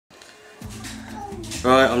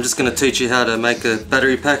Right, I'm just going to teach you how to make a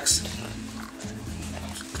battery packs,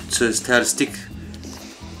 how to stick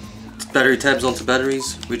battery tabs onto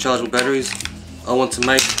batteries, rechargeable batteries. I want to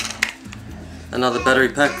make another battery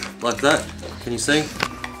pack like that. Can you see?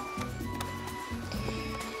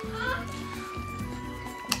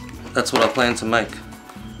 That's what I plan to make.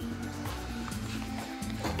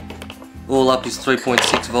 All up is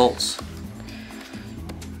 3.6 volts.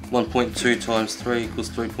 1.2 times 3 equals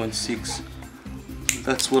 3.6.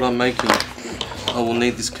 That's what I'm making. I will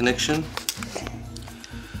need this connection.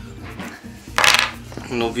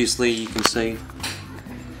 And obviously you can see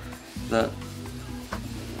that.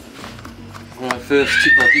 My first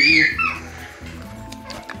tip I'll give you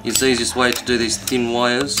is the easiest way to do these thin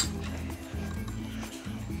wires.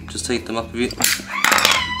 Just heat them up a bit and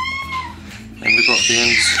rip off the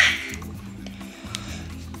ends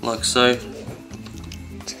like so.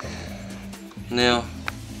 Now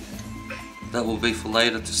that will be for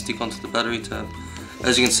later to stick onto the battery tab.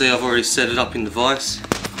 As you can see, I've already set it up in the vise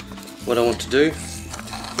what I want to do.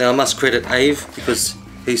 Now I must credit Ave because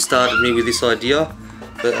he started me with this idea,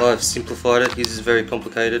 but I've simplified it. His is very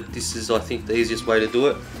complicated. This is, I think, the easiest way to do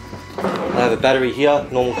it. I have a battery here,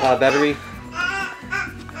 normal car battery.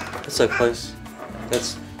 That's so close.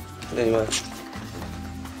 That's anyway.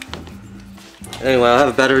 Anyway, I have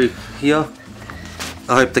a battery here.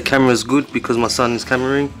 I hope the camera is good because my son is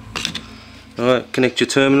cameraing. Alright, connect your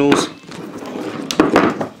terminals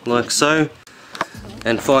like so,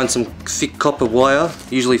 and find some thick copper wire,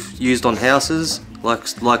 usually used on houses, like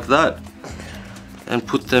that, and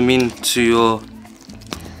put them into your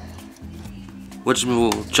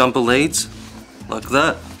jumper leads, like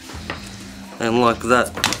that, and like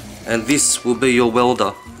that. And this will be your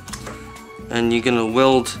welder, and you're gonna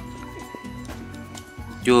weld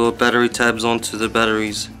your battery tabs onto the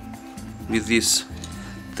batteries with this.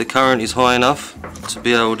 The current is high enough to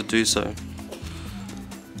be able to do so.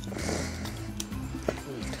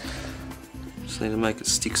 Just need to make it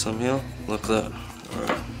stick somehow, like that.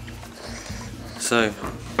 Alright. So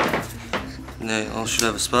now I should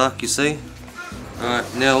have a spark, you see.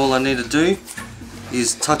 Alright, now all I need to do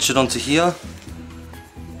is touch it onto here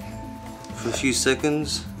for a few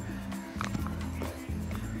seconds,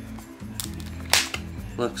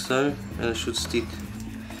 like so, and it should stick.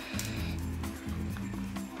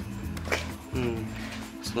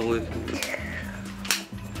 It's not working.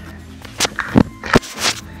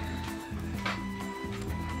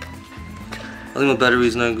 I think my battery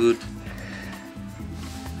is no good.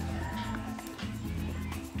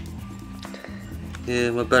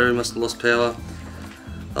 Yeah, my battery must have lost power.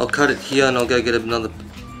 I'll cut it here and I'll go get another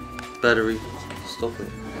battery. Stop it.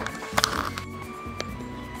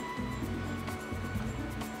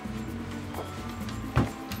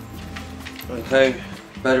 Okay,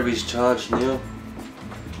 battery's charged now,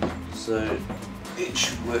 so it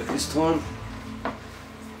should work this time.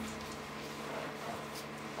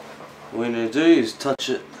 What we're going to do is touch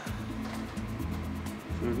it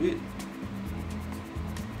for a bit.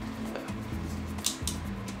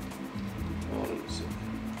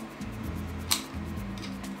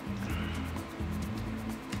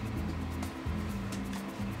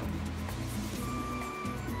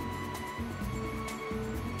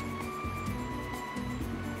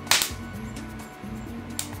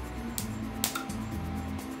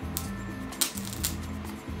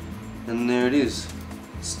 And there it is,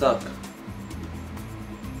 stuck.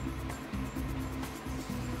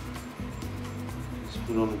 Let's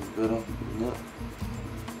put it on a bit better than that.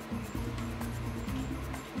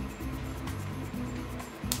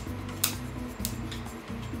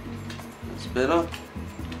 That's better.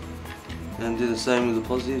 And do the same with the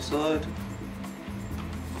positive side.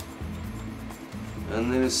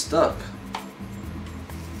 And then it's stuck.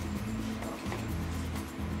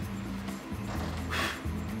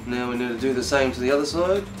 Now we need to do the same to the other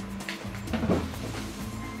side.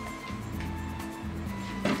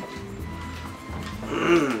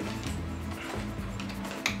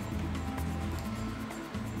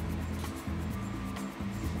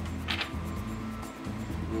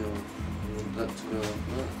 Yeah, I want that to go like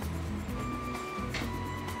that.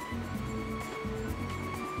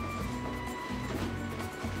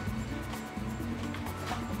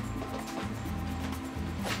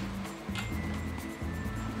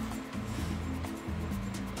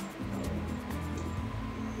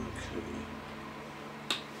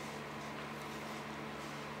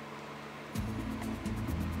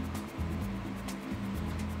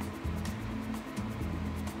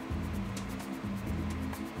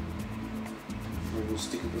 We'll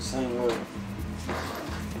stick it the same way.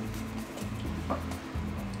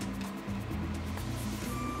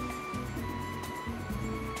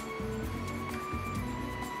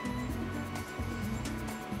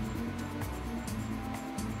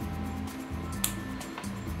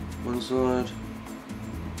 One side,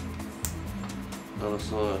 other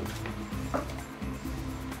side.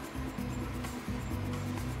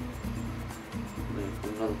 Then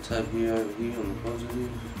put another tab here over here on the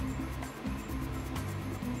positive.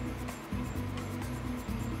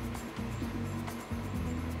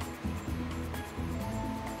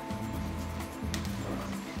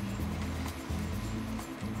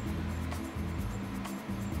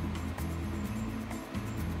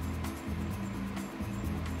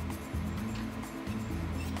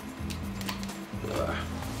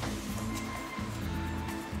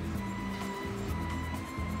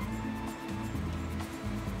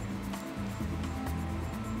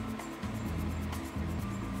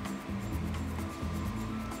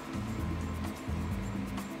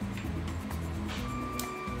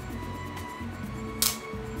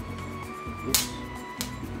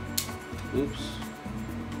 Oops.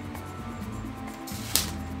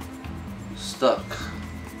 Stuck.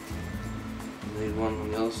 Need one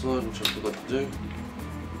on the other side, which I forgot to do.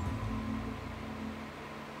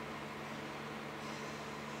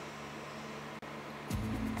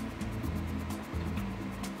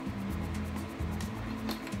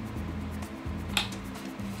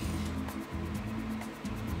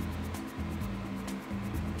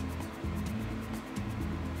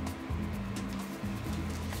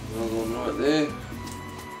 Another one right there.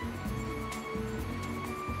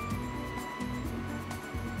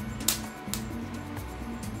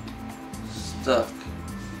 Stuck.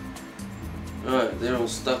 Alright, they're all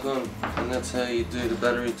stuck on, and that's how you do the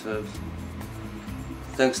battery tabs.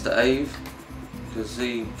 Thanks to Ave, because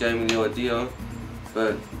he gave me the idea,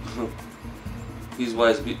 but his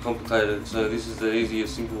way is a bit complicated, so this is the easier,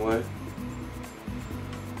 simple way.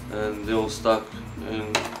 And they're all stuck,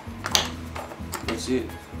 and that's it.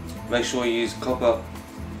 Make sure you use copper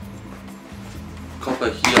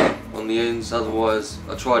here on the ends, otherwise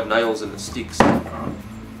I tried nails and it sticks. And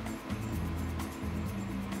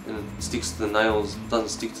it sticks to the nails, doesn't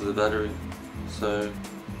stick to the battery. So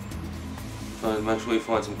try and make sure you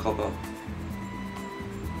find some copper.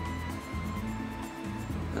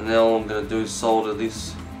 And now all I'm going to do is solder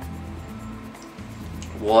this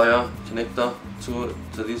wire connector to it,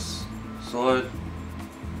 to this side.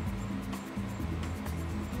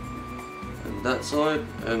 That side,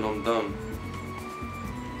 and I'm done.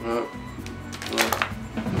 Right.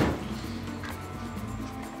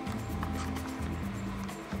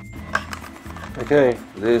 Okay,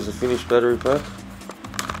 there's the finished battery pack.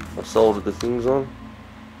 I've soldered the things on,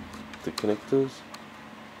 the connectors.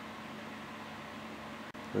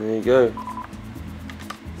 And there you go.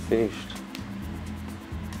 Finished.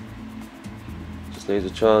 Just needs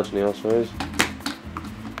a charge now, I suppose.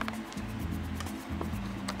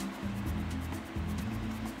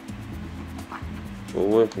 All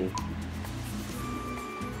working.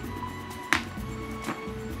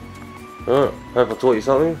 Alright, hope I taught you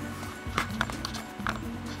something.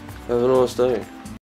 Have a nice day.